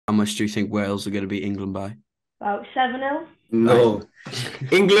How much do you think Wales are going to beat England by? About 7-0. No.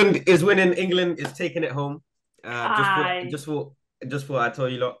 England is winning. England is taking it home. Just for Aye. just for just for I tell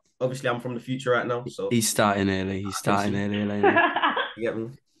you lot. Obviously, I'm from the future right now, so He's starting early. He's starting early, Elena. you get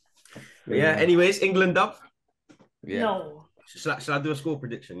me. But yeah. Anyways, England up. Yeah. No. Should I do a score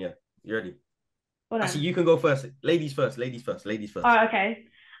prediction? Yeah. You ready? Well, Actually, you can go first. Ladies first. Ladies first. Ladies first. oh, okay.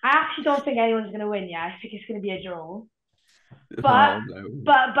 I actually don't think anyone's going to win, yeah. I think it's going to be a draw. But, Oh, no.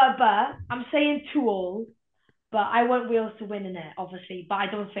 but, I'm saying 2-all. But I want Wales to win in it, obviously. But I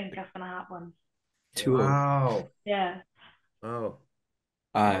don't think that's going to happen. 2-all. Wow. Yeah. Oh.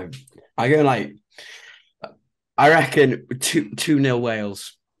 I go like, I reckon 2-0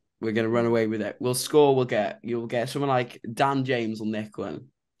 Wales. We're gonna run away with it. We'll score. You'll get someone like Dan James will nick one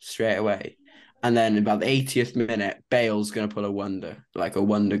straight away, and then about the 80th minute, Bale's gonna put a wonder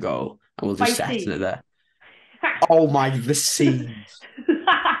goal, and we'll just settle it there. Oh my, the scenes.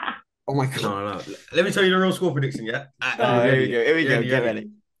 Oh my god. No. Let me tell you the real score prediction. Yeah. Here we go. Here we go. Get ready.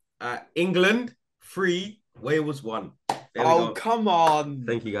 England 3, Wales 1. Oh, come on.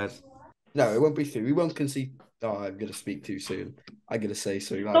 Thank you, guys. No, it won't be 3. We won't concede. Oh, I'm going to speak too soon. I'm going to say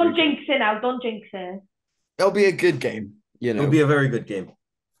so. Don't jinx it now. Don't jinx it. It'll be a good game, you know. It'll be a very good game.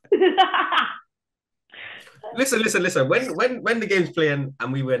 Listen. When the game's playing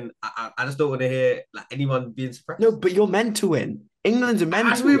and we win, I just don't want to hear like anyone being surprised. No, but you're meant to win. England's are meant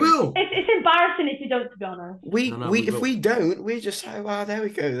to As we win. will. It's embarrassing if you don't, to be honest. If we don't, we just say, well, there we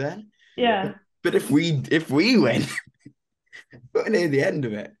go then. Yeah. But if we win, we're near the end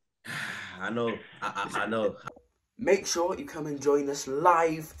of it. I know. I know. Make sure you come and join us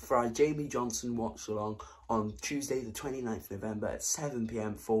live for our Jamie Johnson watch along on Tuesday the 29th of November at 7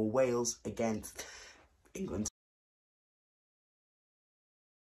 p.m. for Wales against England.